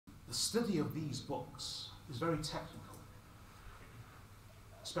the study of these books is very technical,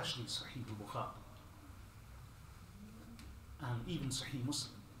 especially Sahih Al Bukhari and even Sahih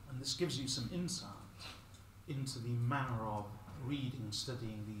Muslim. And this gives you some insight into the manner of reading and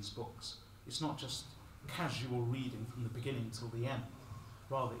studying these books. It's not just casual reading from the beginning till the end.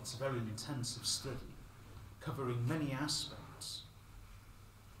 Rather, it's a very intensive study covering many aspects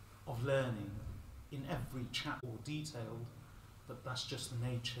of learning in every chapter, detailed, but that's just the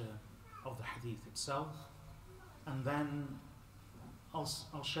nature of the hadith itself. And then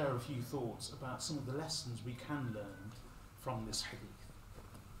I'll share a few thoughts about some of the lessons we can learn from this hadith.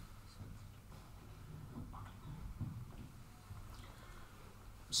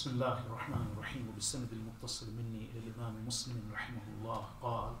 بسم الله الرحمن الرحيم وبالسند المتصل مني إلى الإمام مسلم رحمه الله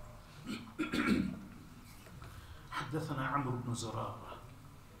قال حدثنا عمرو بن زرارة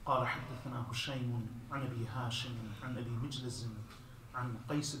قال حدثنا هشيم عن أبي هاشم عن أبي مجلز عن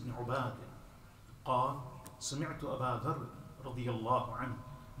قيس بن عباد قال سمعت أبا ذر رضي الله عنه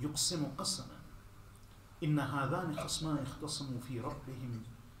يقسم قسما إن هذان خصمان اختصموا في ربهم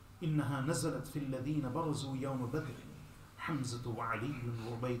إنها نزلت في الذين برزوا يوم بدر حمزة وعلي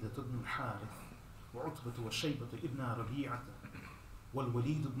وعبيدة بن الحارث وعتبة وشيبة ابن ربيعة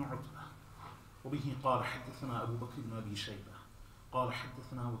والوليد بن عتبة. وبه قال حدثنا أبو بكر بن أبي شيبة قال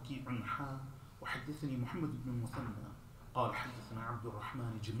حدثنا وكيع عن حا وحدثني محمد بن المثنى قال حدثنا عبد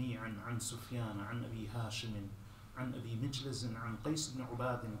الرحمن جميعا عن سفيان عن أبي هاشم عن أبي مجلز عن قيس بن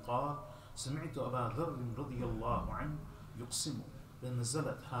عباد قال سمعت أبا ذر رضي الله عنه يقسم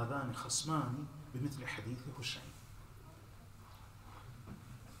لنزلت هذان خصمان بمثل حديث هشيم.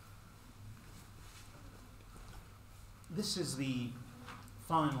 This is the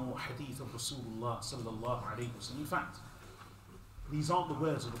final hadith of Rasulullah sallallahu alayhi wa sallam. In fact, these aren't the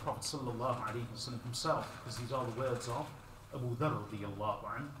words of the Prophet sallallahu alayhi wa sallam himself, because these are the words of Abu Dharr radiyallahu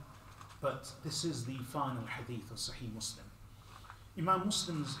anhu, but this is the final hadith of Sahih Muslim. Imam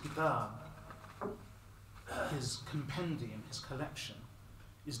Muslim's kitab, his compendium, his collection,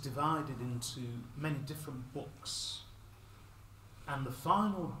 is divided into many different books, and the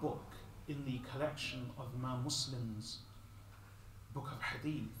final book in the collection of Imam Muslim's book of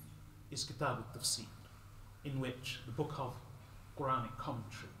hadith is Kitab al-Tafsir, in which the book of Quranic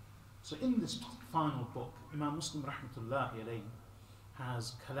commentary. So in this final book, Imam Muslim rahmatullahi alayhi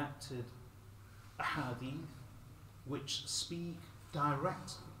has collected a hadith which speak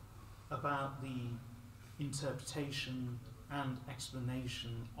directly about the interpretation and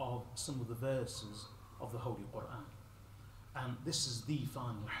explanation of some of the verses of the Holy Quran. And this is the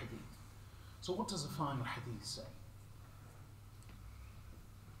final hadith. So what does the final hadith say?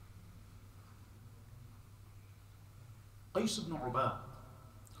 Qais ibn Ubad,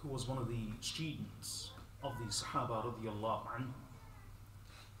 who was one of the students of the Sahaba radiyallahu anhu,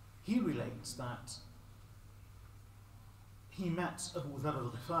 he relates that he met Abu Dharr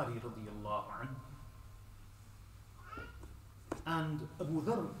al-Ghifari radiyallahu anhu, and Abu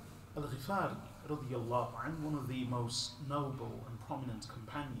Dharr al-Ghifari radiyallahu anhu, one of the most noble and prominent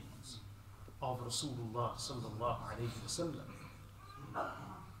companions of Rasulullah sallallahu alayhi wa sallam,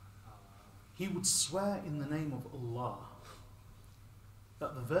 he would swear in the name of Allah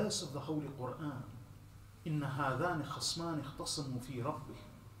that the verse of the Holy Quran, إِنَّ هَذَانِ خَصْمَانِ اخْتَصَمُوا فِي رَبِّهِمْ,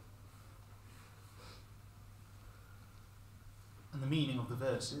 and the meaning of the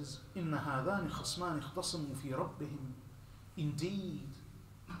verse is إِنَّ هَذَانِ خَصْمَانِ اخْتَصَمُوا فِي رَبِّهِمْ, indeed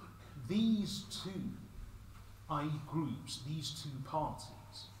these two, i.e. groups, these two parties,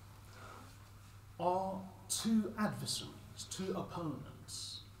 are two adversaries, two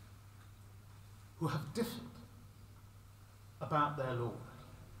opponents who have differed about their Lord.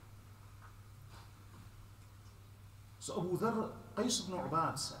 So Abu Dharr, Qais ibn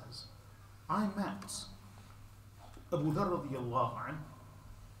Ubad says, I met Abu Dharr radiyallahu anhu,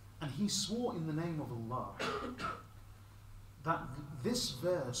 and he swore in the name of Allah that this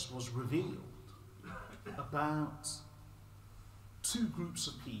verse was revealed about two groups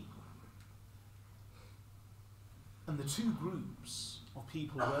of people. And the two groups of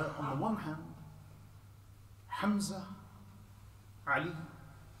people were, on the one hand, Hamza, Ali,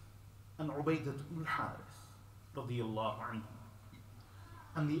 and Ubaidah ibn al-Harith radiyallahu anhu.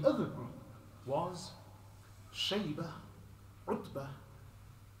 And the other group was Shaybah, Utbah,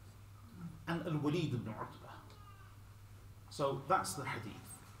 and Al-Walid ibn Utbah. So that's the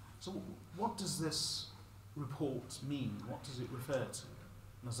hadith. So what does this report mean? What does it refer to?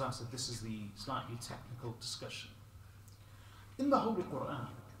 And as I said, this is the slightly technical discussion. In the Holy Quran,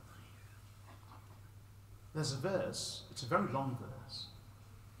 there's a verse, it's a very long verse.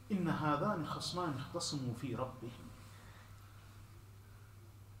 إِنَّ هَذَانِ خَصْمَانِ اخْتَصَمُوا فِي رَبِّهِمْ.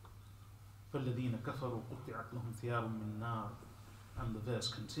 فَالَّذِينَ كَفَرُوا قُطِّعَتْ لَهُمْ ثِيَابٌ مِّن نَارٍ, and the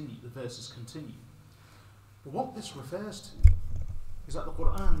verses continue. But what this refers to is that the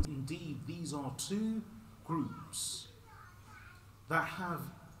Quran, indeed, these are two groups that have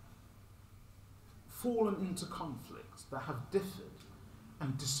fallen into conflict, that have differed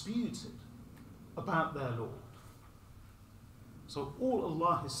and disputed about their Lord. So all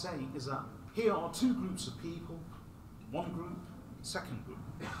Allah is saying is that here are two groups of people, one group, second group,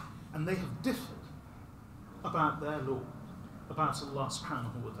 and they have differed about their Lord, about Allah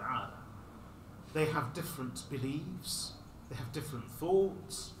subhanahu wa ta'ala. They have different beliefs, they have different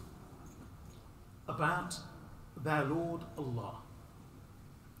thoughts about their Lord Allah.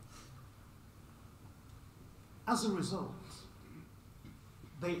 As a result,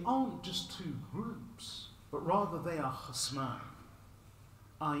 they aren't just two groups, but rather they are khasman,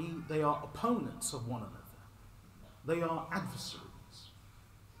 i.e. they are opponents of one another. They are adversaries.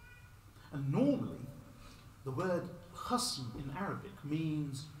 And normally, the word khasm in Arabic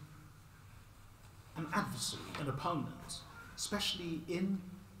means an adversary, an opponent, especially in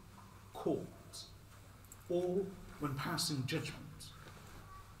court or when passing judgment.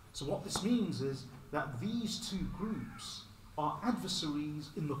 So what this means is that these two groups are adversaries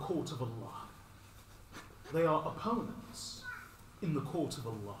in the court of Allah. They are opponents in the court of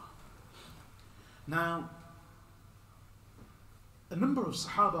Allah. Now, a number of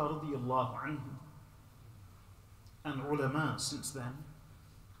Sahaba radiyallahu anhum and ulama since then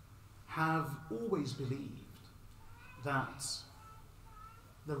have always believed that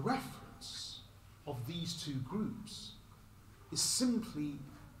the reference of these two groups is simply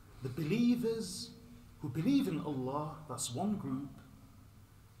the believers who believe in Allah, that's one group,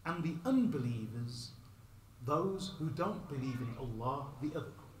 and the unbelievers, those who don't believe in Allah, the other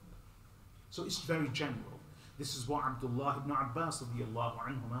group. So it's very general. This is what Abdullah ibn Abbas radiyallahu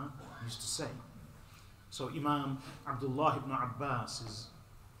anhuma used to say. So Imam Abdullah ibn Abbas's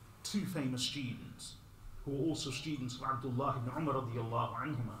two famous students, who were also students of Abdullah ibn Umar radiyallahu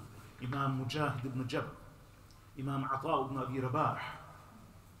anhuma, Imam Mujahid ibn Jabr, Imam Ata ibn Abi Rabah.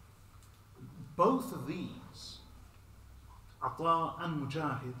 Both of these, Ata and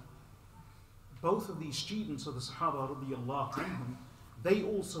Mujahid, both of these students of the Sahaba radiyallahu anhum, they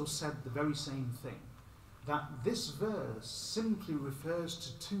also said the very same thing, that this verse simply refers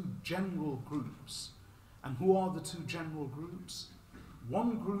to two general groups. And who are the two general groups?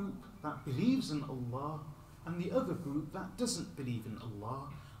 One group that believes in Allah and the other group that doesn't believe in Allah.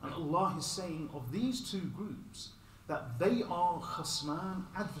 And Allah is saying of these two groups that they are khasman,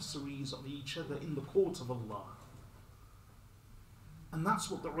 adversaries of each other in the court of Allah. And that's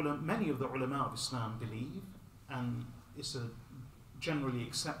what many of the ulama of Islam believe, and it's a generally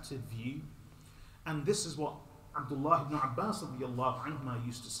accepted view. And this is what Abdullah ibn Abbas radiyallahu anhuma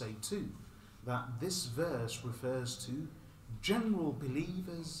used to say too, that this verse refers to general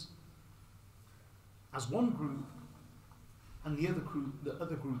believers as one group, and the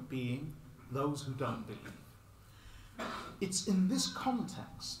other group being those who don't believe. It's in this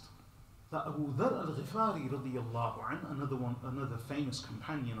context that Abu Dharr al-Ghifari radiyallahu anhu, another famous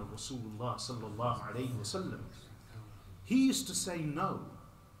companion of Rasulullah sallallahu alayhi wasallam, he used to say, no,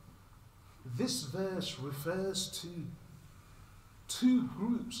 this verse refers to two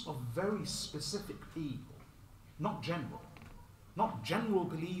groups of very specific people, not general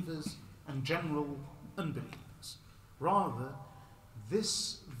believers and general unbelievers. Rather,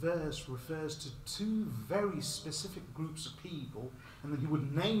 this verse refers to two very specific groups of people, and then he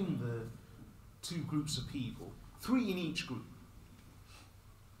would name the two groups of people, three in each group.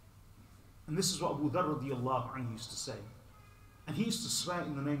 And this is what Abu Dharr radiyallahu anhu used to say. And he used to swear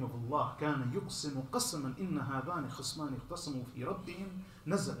in the name of Allah, كَانَ يُقْسِمُ قَسَمًا إِنَّ هَذَانِ خَصْمَانِ اخْتَصَمُوا فِي رَبِّهِمْ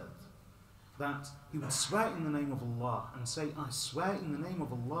نَزَلَتْ. That he would swear in the name of Allah and say, I swear in the name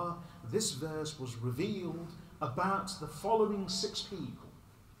of Allah, this verse was revealed about the following six people.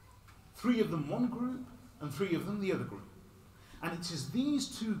 Three of them one group, and three of them the other group. And it is these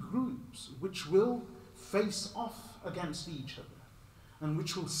two groups which will face off against each other, and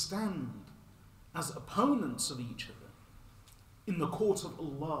which will stand as opponents of each other in the court of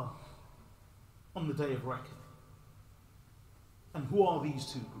Allah on the day of reckoning. And who are these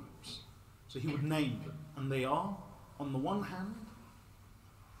two groups? So he would name them, and they are, on the one hand,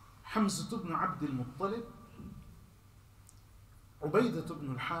 Hamza ibn Abd al-Muttalib, Ubaidah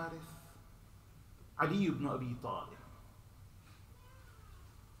ibn al-Harith, Ali ibn Abi Talib.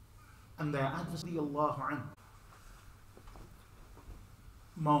 And their adversary, Allahu anhu,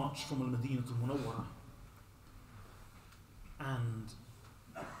 marched from al-Madinah al-Munawwarah, and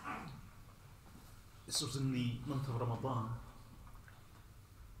this was in the month of Ramadan,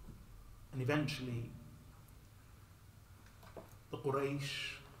 and And eventually, the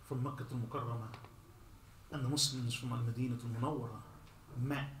Quraysh from Makkah al-Mukarramah and the Muslims from Al-Madinah al-Munawwarah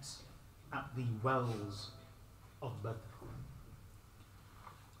met at the wells of Badr.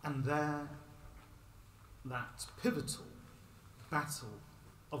 And there, that pivotal battle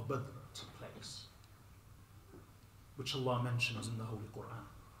of Badr took place, which Allah mentions in the Holy Quran.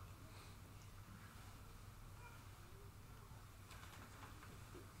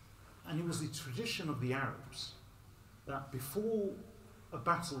 And it was the tradition of the Arabs that before a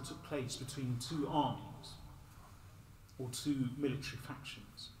battle took place between two armies or two military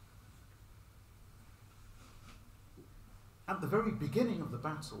factions, at the very beginning of the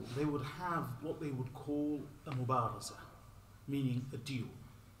battle, they would have what they would call a mubaraza, meaning a duel.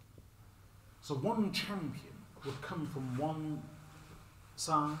 So one champion would come from one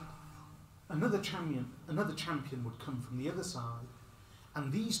side, another champion would come from the other side,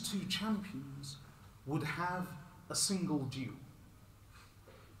 and these two champions would have a single duel.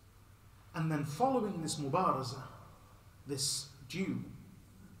 And then following this mubaraza, this duel,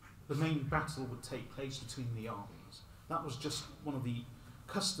 the main battle would take place between the armies. That was just one of the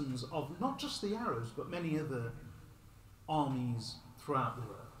customs of not just the Arabs, but many other armies throughout the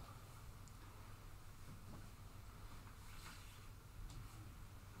world.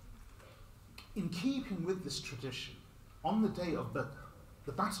 In keeping with this tradition, on the day of Badr,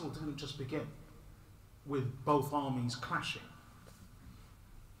 the battle didn't just begin with both armies clashing.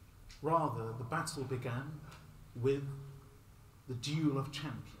 Rather, the battle began with the duel of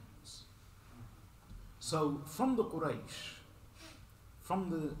champions. So from the Quraysh,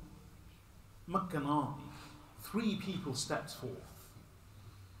 from the Meccan army, 3 people stepped forth.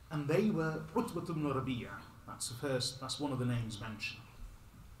 And they were Utbah ibn Rabi'ah. That's one of the names mentioned.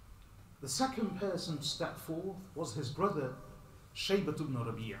 The second person to step forth was his brother, Shaybah ibn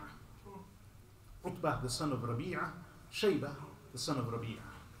Rabi'ah. Utbah, the son of Rabi'ah, Shaybah, the son of Rabi'ah.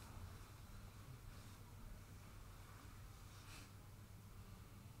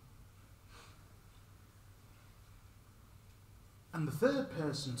 And the third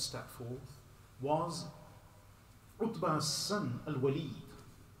person to step forth was Utbah's son, Al-Walid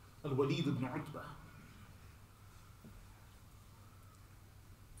ibn Utbah.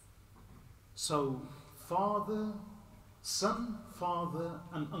 So son, father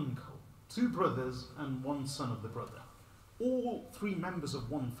and uncle, 2 brothers and 1 son of the brother, all 3 members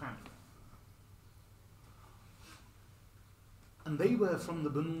of one family. And they were from the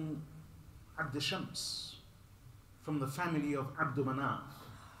Banu Abd Shams, from the family of Abd Manaf.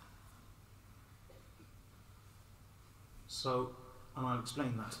 So, and I'll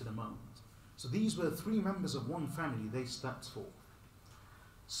explain that in a moment. So these were 3 members of one family, they stepped forth.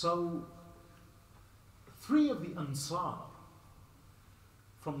 So 3 of the Ansar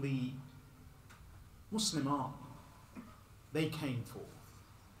from the Muslim army, they came forth.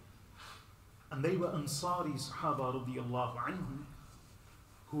 And they were Ansari Sahaba radiyallahu anhum,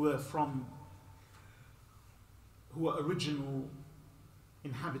 who were original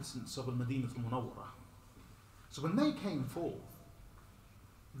inhabitants of Al-Madinah al-Munawwarah. So when they came forth,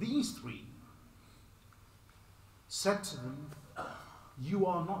 these 3 said to them, "You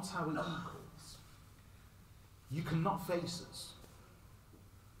are not our equals. You cannot face us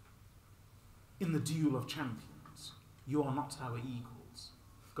in the duel of champions. You are not our equals.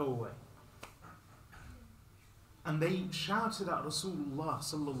 Go away." And they shouted at Rasulullah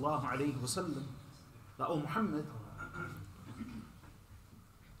sallallahu alayhi wa sallam that, "O Muhammad,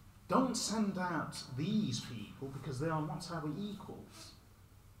 don't send out these people because they are not our equals.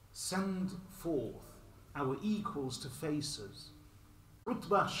 Send forth our equals to face us."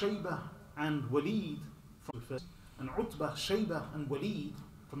 Utbah, Shaybah and Walid from the first, and Utbah, Shaybah and Walid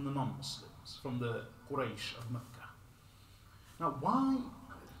from the non-Muslims, from the Quraysh of Mecca. Now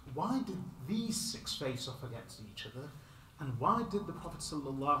why did these 6 face off against each other? And why did the Prophet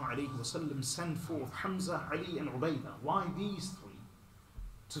ﷺ send forth Hamza, Ali and Ubaidah? Why these 3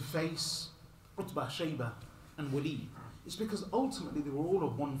 to face Utbah, Shaybah and Walid? It's because ultimately they were all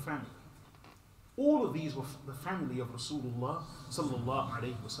of one family. All of these were the family of Rasulullah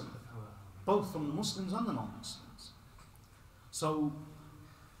ﷺ, both from the Muslims and the non-Muslims. So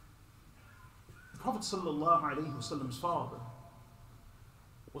the Prophet ﷺ's father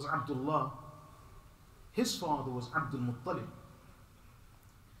was Abdullah. His father was Abdul Muttalib.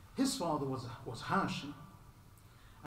 His father was Hashim.